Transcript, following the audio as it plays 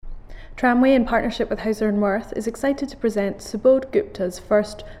Tramway, in partnership with Hauser and Wirth, is excited to present Subodh Gupta's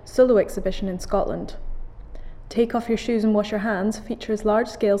first solo exhibition in Scotland. Take Off Your Shoes and Wash Your Hands features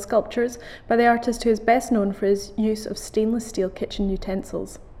large-scale sculptures by the artist who is best known for his use of stainless steel kitchen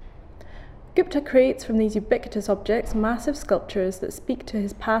utensils. Gupta creates from these ubiquitous objects massive sculptures that speak to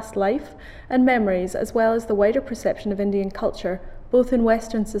his past life and memories, as well as the wider perception of Indian culture, both in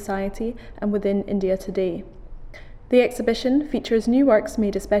Western society and within India today. The exhibition features new works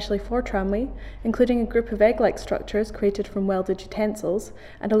made especially for Tramway, including a group of egg-like structures created from welded utensils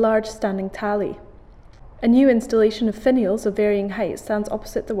and a large standing tally. A new installation of finials of varying heights stands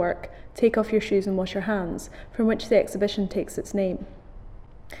opposite the work Take Off Your Shoes and Wash Your Hands, from which the exhibition takes its name.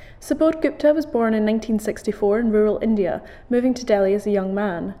 Subodh Gupta was born in 1964 in rural India, moving to Delhi as a young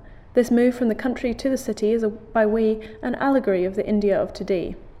man. This move from the country to the city is by way an allegory of the India of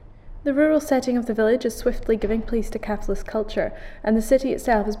today. The rural setting of the village is swiftly giving place to capitalist culture, and the city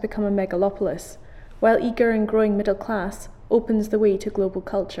itself has become a megalopolis, while eager and growing middle class opens the way to global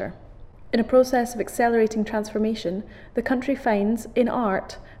culture. In a process of accelerating transformation, the country finds, in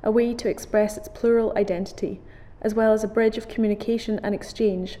art, a way to express its plural identity, as well as a bridge of communication and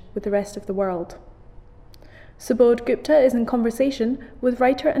exchange with the rest of the world. Subodh Gupta is in conversation with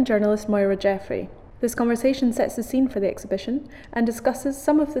writer and journalist Moira Jeffrey. This conversation sets the scene for the exhibition and discusses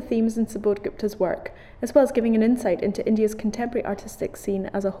some of the themes in Subodh Gupta's work, as well as giving an insight into India's contemporary artistic scene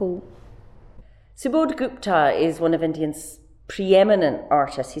as a whole. Subodh Gupta is one of India's preeminent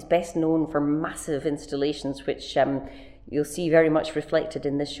artists. He's best known for massive installations, which you'll see very much reflected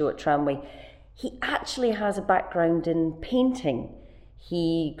in this show at Tramway. He actually has a background in painting.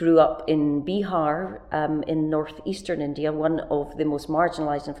 He grew up in Bihar, in northeastern India, one of the most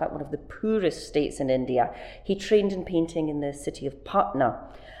marginalised, in fact, one of the poorest states in India. He trained in painting in the city of Patna.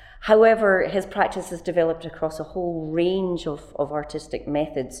 However, his practice has developed across a whole range of artistic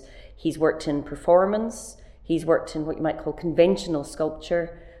methods. He's worked in performance, he's worked in what you might call conventional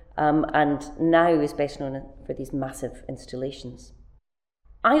sculpture, and now is best known for these massive installations.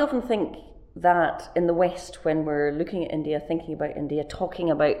 I often think that in the West, when we're looking at India, thinking about India, talking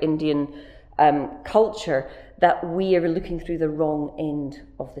about Indian culture, that we are looking through the wrong end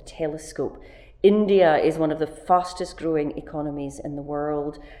of the telescope. India is one of the fastest growing economies in the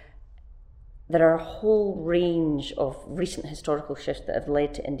world. There are a whole range of recent historical shifts that have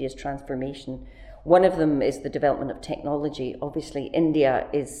led to India's transformation. One of them is the development of technology. Obviously, India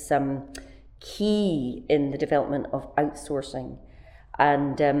is key in the development of outsourcing.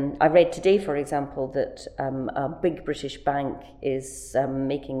 And I read today, for example, that a big British bank is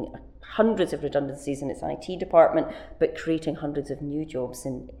making hundreds of redundancies in its IT department, but creating hundreds of new jobs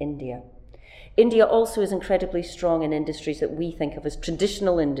in India. India also is incredibly strong in industries that we think of as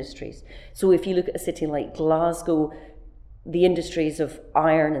traditional industries. So if you look at a city like Glasgow, the industries of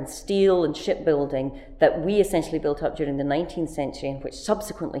iron and steel and shipbuilding that we essentially built up during the 19th century and which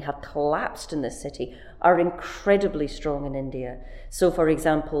subsequently have collapsed in this city are incredibly strong in India. So, for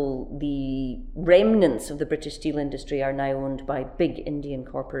example, the remnants of the British steel industry are now owned by big Indian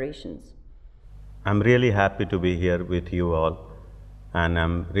corporations. I'm really happy to be here with you all, and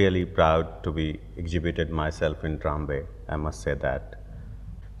I'm really proud to be exhibited myself in Tramway, I must say that.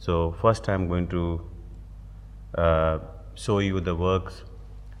 So first I'm going to show you the works.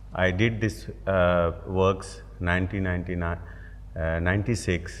 I did this works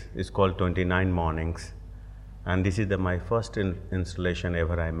 1996. It's called 29 Mornings, and this is my first installation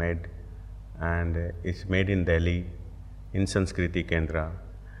ever I made, and it's made in Delhi in Sanskriti Kendra.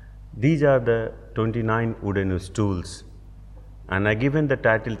 These are the 29 wooden stools, and I given the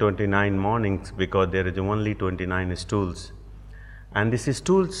title 29 Mornings because there is only 29 stools, and these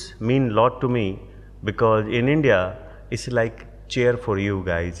stools mean a lot to me because in India it's like chair for you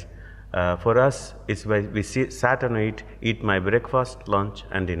guys. For us, it's where we sat on it, eat my breakfast, lunch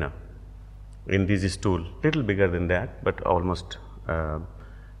and dinner in this stool. Little bigger than that, but almost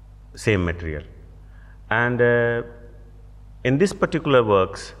same material. And in this particular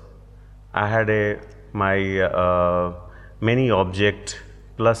works, I had my many object,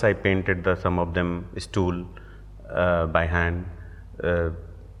 plus I painted some of them stool by hand,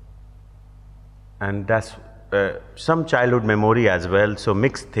 and that's some childhood memory as well. So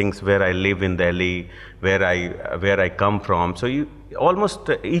mixed things where I live in Delhi, where I come from. So you almost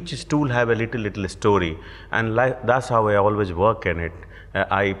each stool have a little story, and that's how I always work in it.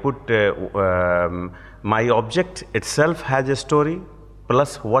 I put my object itself has a story,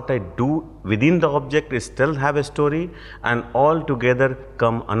 plus what I do within the object is still have a story, and all together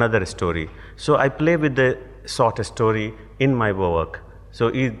come another story. So I play with the short story in my work. So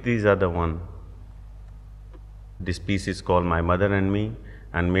these are the one. This piece is called My Mother and Me.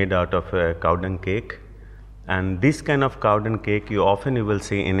 and made out of cow dung cake. And this kind of cow dung cake you will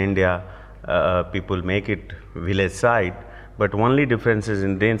see in India. People make it village side, but only difference is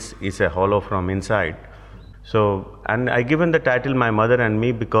in this is a hollow from inside. So, and I given the title My Mother and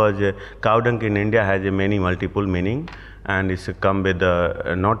Me because cow dung in India has a many multiple meaning, and it's come with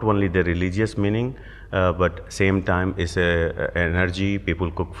not only the religious meaning, but same time is energy. People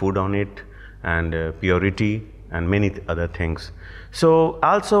cook food on it, and purity, and many other things. So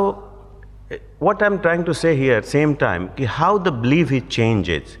also, what I'm trying to say here, same time, how the belief it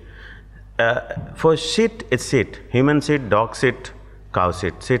changes. For sit, it's sit. Human sit, dog sit, cow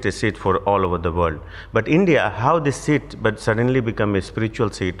sit. Sit is sit for all over the world. But India, how they sit, but suddenly become a spiritual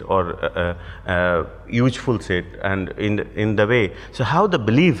sit or a useful sit, and in the way. So how the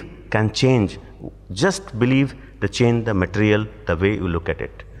belief can change? Just believe the change the material, the way you look at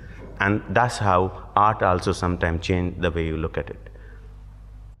it, and that's how art also sometimes change the way you look at it.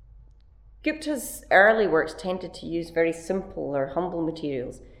 Gupta's early works tended to use very simple or humble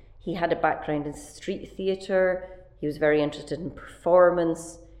materials. He had a background in street theatre. He was very interested in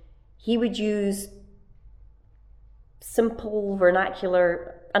performance. He would use simple,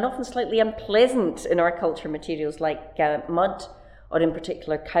 vernacular, and often slightly unpleasant in our culture materials like mud, or in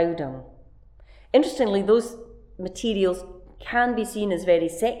particular cow dung. Interestingly, those materials can be seen as very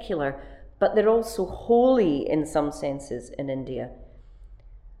secular, but they're also holy in some senses in India.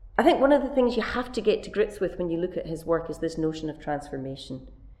 I think one of the things you have to get to grips with when you look at his work is this notion of transformation.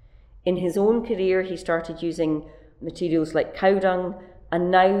 In his own career, he started using materials like cow dung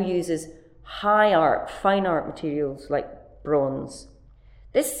and now uses high art, fine art materials like bronze.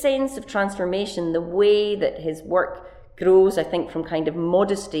 This sense of transformation, the way that his work grows, I think, from kind of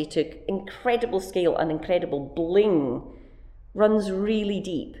modesty to incredible scale and incredible bling, runs really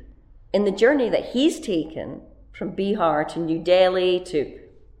deep. In the journey that he's taken from Bihar to New Delhi to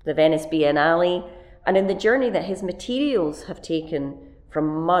the Venice Biennale, and in the journey that his materials have taken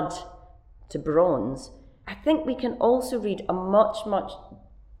from mud to bronze, I think we can also read a much, much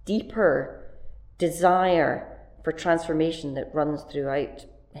deeper desire for transformation that runs throughout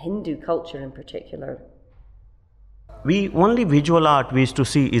Hindu culture in particular. We only visual art we used to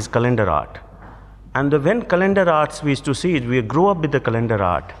see is calendar art. And when calendar arts we used to see it, we grew up with the calendar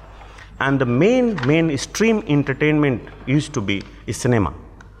art. And the mainstream entertainment used to be is cinema.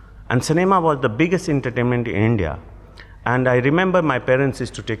 And cinema was the biggest entertainment in India. And I remember my parents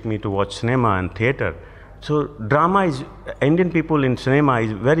used to take me to watch cinema and theater. So drama is, Indian people in cinema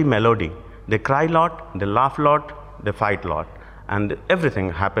is very melody. They cry a lot, they laugh a lot, they fight a lot. And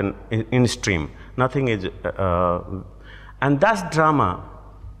everything happen in stream. Nothing is, and that drama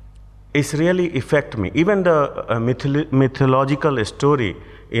is really affect me. Even the mythological story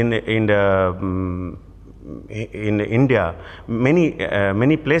in India,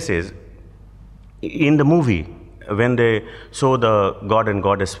 many places in the movie, when they show the god and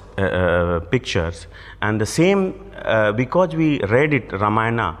goddess pictures, and the same, because we read it,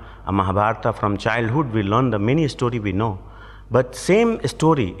 Ramayana, Mahabharata from childhood, we learn the many story we know. But same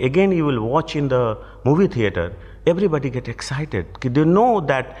story, again you will watch in the movie theater, everybody get excited. They know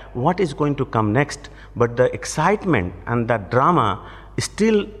that what is going to come next, but the excitement and that drama is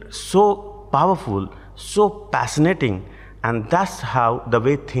still so powerful, so fascinating, and that's how the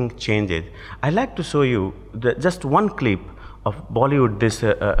way things changes. I like to show you just one clip of Bollywood, this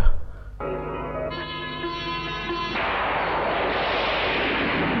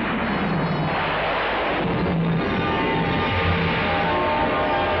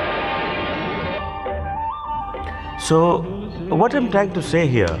So what I'm trying to say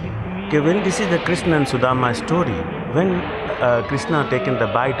here, when this is the Krishna and Sudama story, when Krishna taken the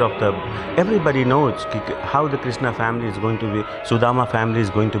bite of the, everybody knows how the Krishna family is going to be, Sudama family is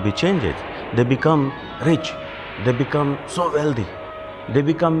going to be changed. They become rich, they become so wealthy, they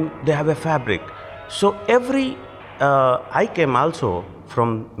have a fabric. So I came also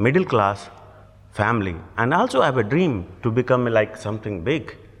from middle class family, and also have a dream to become like something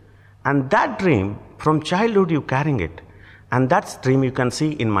big. And that dream, from childhood you carrying it, and that dream you can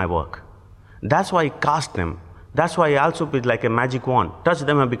see in my work. That's why I cast them. That's why I also be like a magic wand, touch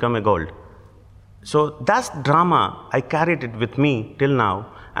them and become a gold. So that's drama, I carried it with me till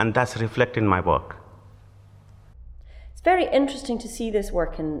now, and that's reflected in my work. It's very interesting to see this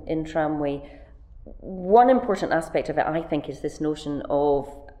work in Tramway. One important aspect of it, I think, is this notion of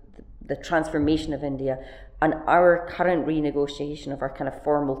the transformation of India and our current renegotiation of our kind of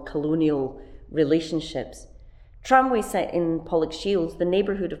formal colonial relationships. Tramway, set in Pollokshields, the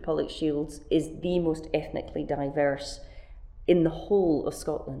neighbourhood of Pollokshields, is the most ethnically diverse in the whole of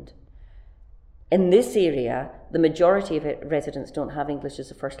Scotland. In this area, the majority of residents don't have English as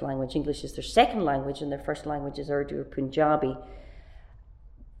a first language. English is their second language, and their first language is Urdu or Punjabi.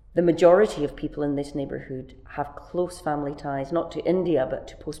 The majority of people in this neighbourhood have close family ties, not to India, but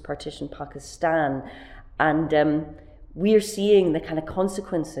to post-partition Pakistan. And we're seeing the kind of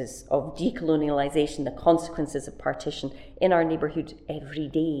consequences of decolonialisation, the consequences of partition in our neighbourhood every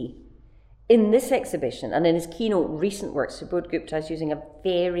day. In this exhibition, and in his keynote recent work, Subodh Gupta is using a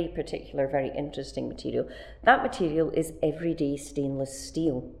very particular, very interesting material. That material is everyday stainless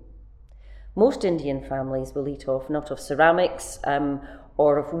steel. Most Indian families will eat off, not of ceramics,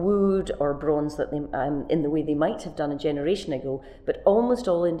 or of wood or bronze that they, in the way they might have done a generation ago, but almost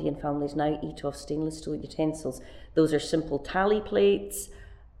all Indian families now eat off stainless steel utensils. Those are simple tally plates,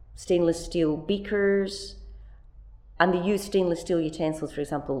 stainless steel beakers, and they use stainless steel utensils, for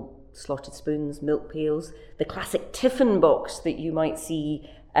example, slotted spoons, milk pails, the classic tiffin box that you might see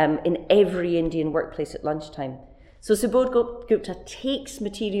in every Indian workplace at lunchtime. So Subodh Gupta takes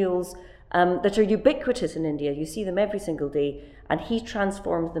materials that are ubiquitous in India, you see them every single day, and he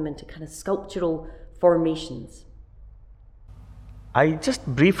transforms them into kind of sculptural formations. I just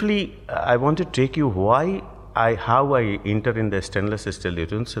briefly, I want to take you how I enter in the stainless steel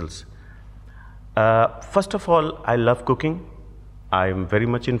utensils. First of all, I love cooking. I am very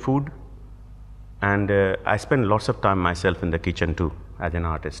much in food, and I spend lots of time myself in the kitchen too as an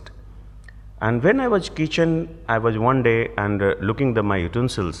artist. And when I was kitchen, I was one day and looking at my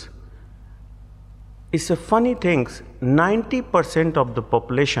utensils. It's a funny thing, 90% of the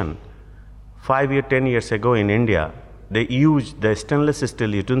population 5 years, 10 years ago in India, they used the stainless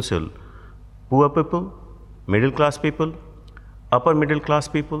steel utensil. Poor people, middle class people, upper middle class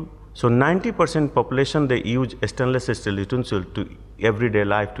people. So 90% population, they use stainless steel utensil to everyday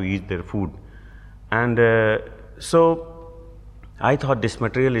life to eat their food. And so I thought this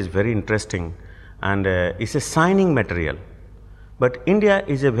material is very interesting, and it's a shining material. But India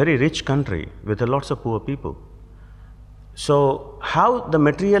is a very rich country with lots of poor people. So how the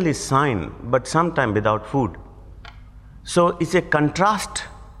material is shine, but sometimes without food. So it's a contrast,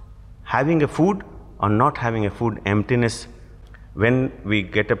 having a food or not having a food, emptiness. When we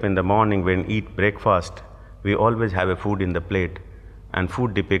get up in the morning, when we eat breakfast, we always have a food in the plate, and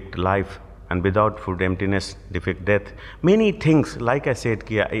food depicts life, and without food, emptiness depicts death. Many things, like I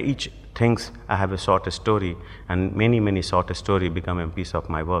said, each things I have a short story, and many short story become a piece of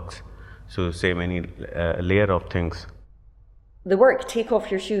my works. So say many layer of things. The work, Take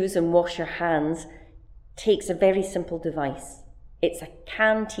Off Your Shoes and Wash Your Hands, takes a very simple device. It's a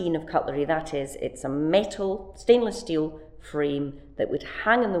canteen of cutlery, that is, it's a metal, stainless steel frame that would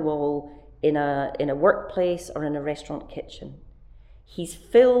hang on the wall in a workplace or in a restaurant kitchen. He's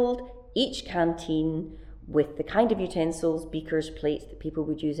filled each canteen with the kind of utensils, beakers, plates that people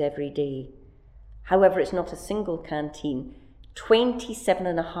would use every day. However, it's not a single canteen.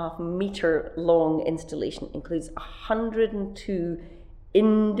 27.5 metre long installation includes 102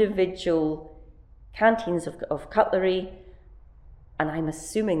 individual canteens of cutlery, and I'm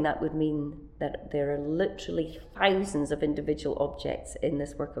assuming that would mean that there are literally thousands of individual objects in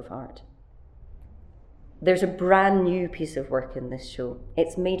this work of art. There's a brand new piece of work in this show.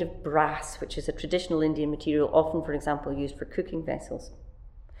 It's made of brass, which is a traditional Indian material, often, for example, used for cooking vessels.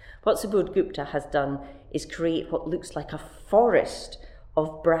 What Subodh Gupta has done is create what looks like a forest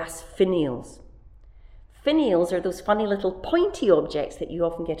of brass finials. Finials are those funny little pointy objects that you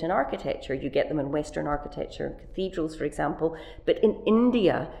often get in architecture. You get them in Western architecture, cathedrals, for example, but in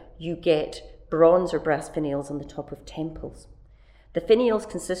India, you get bronze or brass finials on the top of temples. The finials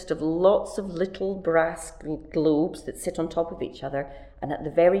consist of lots of little brass globes that sit on top of each other, and at the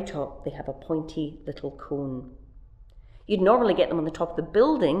very top they have a pointy little cone. You'd normally get them on the top of the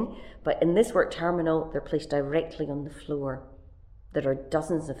building, but in this work terminal they're placed directly on the floor. There are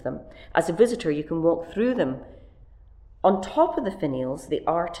dozens of them. As a visitor you can walk through them. On top of the finials, the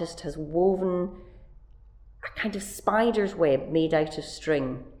artist has woven a kind of spider's web made out of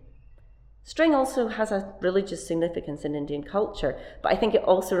string. String also has a religious significance in Indian culture, but I think it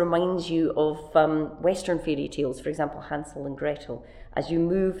also reminds you of Western fairy tales, for example, Hansel and Gretel. As you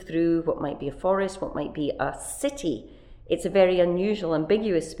move through what might be a forest, what might be a city, it's a very unusual,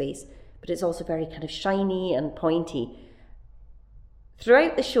 ambiguous space, but it's also very kind of shiny and pointy.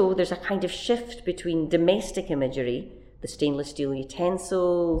 Throughout the show, there's a kind of shift between domestic imagery, the stainless steel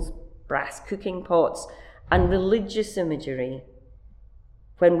utensils, brass cooking pots, and religious imagery.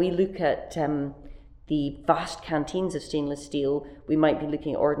 When we look at the vast canteens of stainless steel, we might be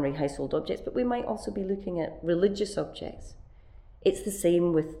looking at ordinary household objects, but we might also be looking at religious objects. It's the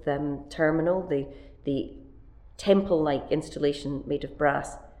same with Terminal, the temple-like installation made of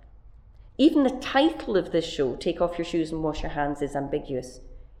brass. Even the title of this show, Take Off Your Shoes and Wash Your Hands, is ambiguous.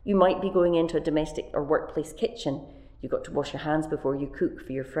 You might be going into a domestic or workplace kitchen. You've got to wash your hands before you cook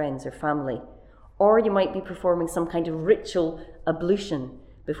for your friends or family. Or you might be performing some kind of ritual ablution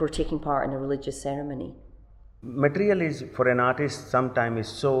before taking part in a religious ceremony. Material is, for an artist, sometimes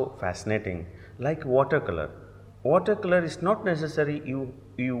is so fascinating, like watercolor. Watercolor is not necessary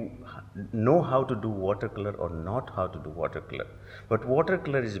you know how to do watercolor or not how to do watercolor. But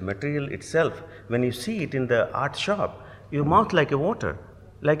watercolor is material itself. When you see it in the art shop, your mouth like a water,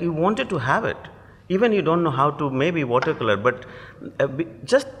 like you wanted to have it. Even you don't know how to maybe watercolor, but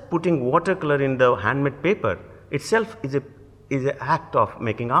just putting watercolor in the handmade paper itself is an act of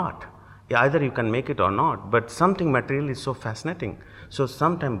making art. Either you can make it or not, but something material is so fascinating. So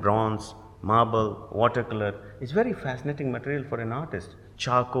sometimes bronze, marble, watercolor is very fascinating material for an artist.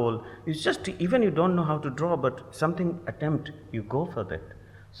 Charcoal is just, even you don't know how to draw, but something attempt, you go for that.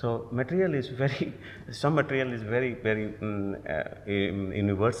 So material is some material is very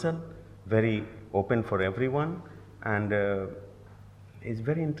universal, very open for everyone, and it's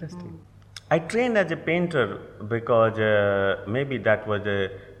very interesting. I trained as a painter because maybe that was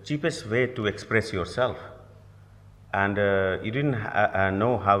the cheapest way to express yourself, and you didn't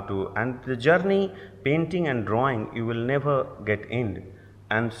know how to, and the journey painting and drawing you will never get in.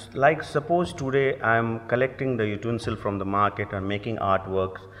 And like suppose today I am collecting the utensil from the market and making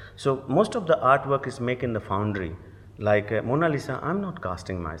artworks, so most of the artwork is made in the foundry, like Mona Lisa. I'm not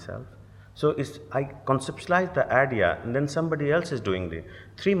casting myself. So I conceptualize the idea, and then somebody else is doing it.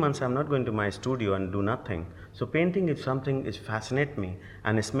 3 months I'm not going to my studio and do nothing. So painting is something is fascinate me,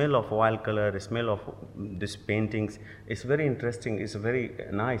 and the smell of oil color, the smell of these paintings is very interesting. It's very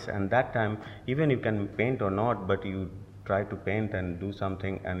nice, and that time even you can paint or not, but you try to paint and do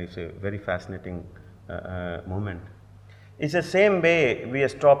something, and it's a very fascinating moment. It's the same way we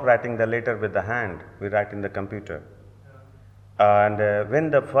stop writing the letter with the hand. We write in the computer. And when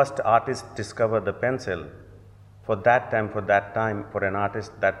the first artist discovered the pencil, for that time, for an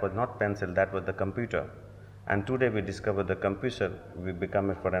artist, that was not pencil, that was the computer. And today we discover the computer, we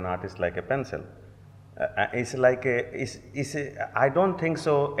become for an artist like a pencil. It's like I don't think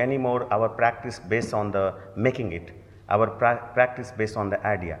so anymore. Our practice based on the making it, our practice based on the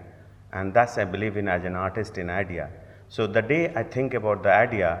idea, and that's I believe in as an artist in idea. So the day I think about the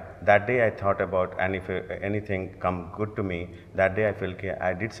idea, that day I thought about, and if anything come good to me, that day I feel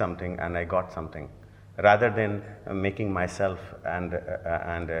I did something and I got something, rather than making myself and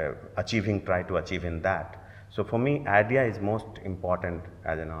try to achieve in that. So for me, idea is most important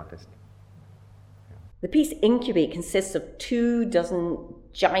as an artist. The piece Incubate consists of 24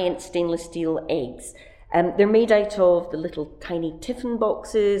 giant stainless steel eggs. They're made out of the little tiny tiffin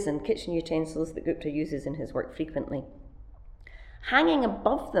boxes and kitchen utensils that Gupta uses in his work frequently. Hanging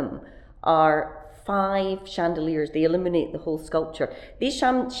above them are 5 chandeliers. They illuminate the whole sculpture. These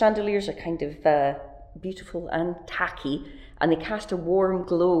chandeliers are kind of beautiful and tacky, and they cast a warm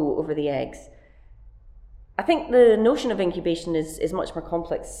glow over the eggs. I think the notion of incubation is much more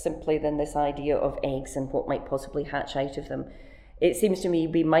complex simply than this idea of eggs and what might possibly hatch out of them. It seems to me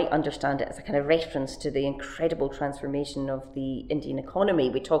we might understand it as a kind of reference to the incredible transformation of the Indian economy.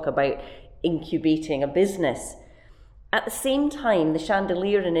 We talk about incubating a business. At the same time, the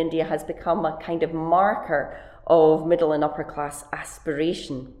chandelier in India has become a kind of marker of middle and upper class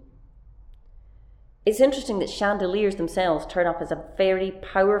aspiration. It's interesting that chandeliers themselves turn up as a very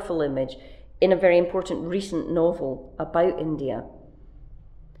powerful image in a very important recent novel about India.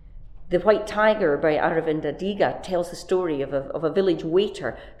 The White Tiger by Aravind Adiga tells the story of a village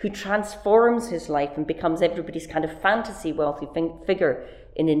waiter who transforms his life and becomes everybody's kind of fantasy wealthy figure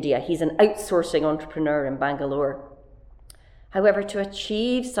in India. He's an outsourcing entrepreneur in Bangalore. However, to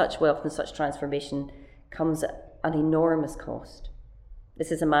achieve such wealth and such transformation comes at an enormous cost.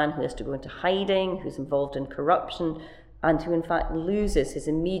 This is a man who has to go into hiding, who's involved in corruption, and who in fact loses his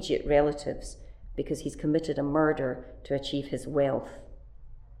immediate relatives because he's committed a murder to achieve his wealth.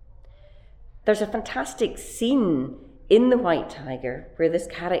 There's a fantastic scene in The White Tiger where this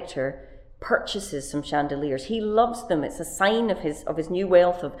character purchases some chandeliers. He loves them. It's a sign of his new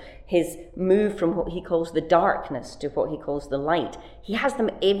wealth, of his move from what he calls the darkness to what he calls the light. He has them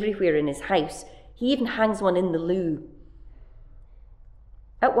everywhere in his house. He even hangs one in the loo.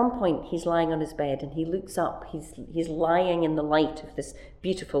 At one point, he's lying on his bed and he looks up. He's lying in the light of this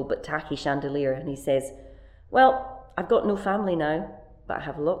beautiful but tacky chandelier, and he says, "Well, I've got no family now, but I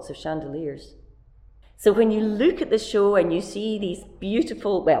have lots of chandeliers." So when you look at the show and you see these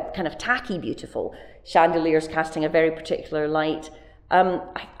beautiful, well, kind of tacky beautiful chandeliers casting a very particular light,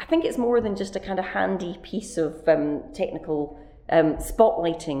 I think it's more than just a kind of handy piece of technical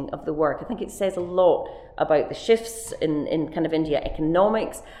spotlighting of the work. I think it says a lot about the shifts in kind of India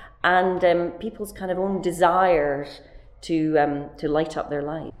economics and people's kind of own desires to light up their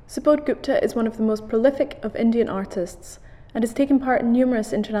lives. Subodh Gupta is one of the most prolific of Indian artists and has taken part in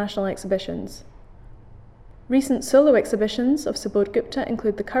numerous international exhibitions. Recent solo exhibitions of Subodh Gupta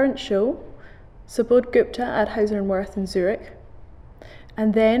include the current show, Subodh Gupta at Hauser and Wirth in Zurich,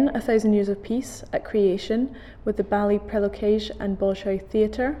 and then 1,000 Years of Peace at Creation with the Bally Prelocage and Bolshoi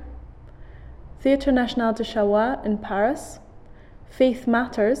Theatre, Théâtre National de Chaoua in Paris, Faith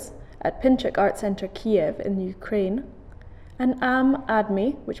Matters at Pinchuk Art Center Kiev in Ukraine, and Am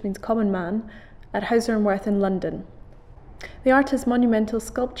Admi, which means common man, at Hauser and Wirth in London. The artist's monumental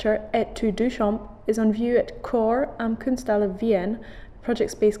sculpture Et tu Duchamp is on view at Chor am Kunsthalle Wien,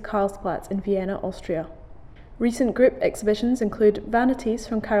 project space Karlsplatz in Vienna, Austria. Recent group exhibitions include Vanities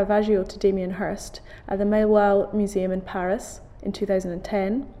from Caravaggio to Damien Hirst at the Maillois Museum in Paris in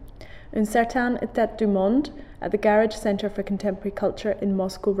 2010, Un certain état du monde at the Garage Center for Contemporary Culture in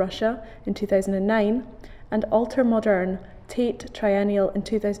Moscow, Russia in 2009, and Alter Moderne Tate Triennial in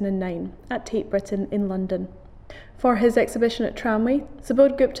 2009 at Tate Britain in London. For his exhibition at Tramway,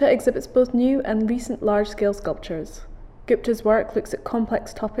 Subodh Gupta exhibits both new and recent large-scale sculptures. Gupta's work looks at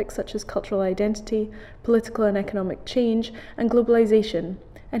complex topics such as cultural identity, political and economic change, and globalization,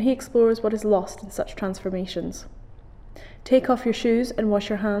 and he explores what is lost in such transformations. Take Off Your Shoes and Wash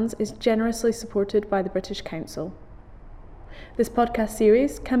Your Hands is generously supported by the British Council. This podcast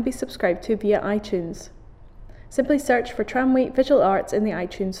series can be subscribed to via iTunes. Simply search for Tramway Visual Arts in the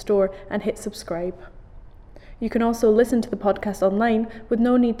iTunes store and hit subscribe. You can also listen to the podcast online with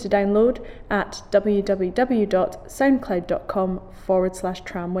no need to download at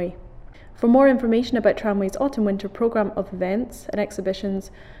www.soundcloud.com/tramway. For more information about Tramway's autumn-winter programme of events and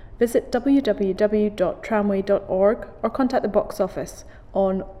exhibitions, visit www.tramway.org or contact the box office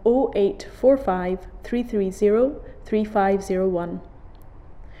on 0845 330 3501.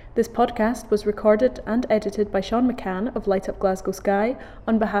 This podcast was recorded and edited by Sean McCann of Light Up Glasgow Sky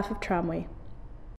on behalf of Tramway.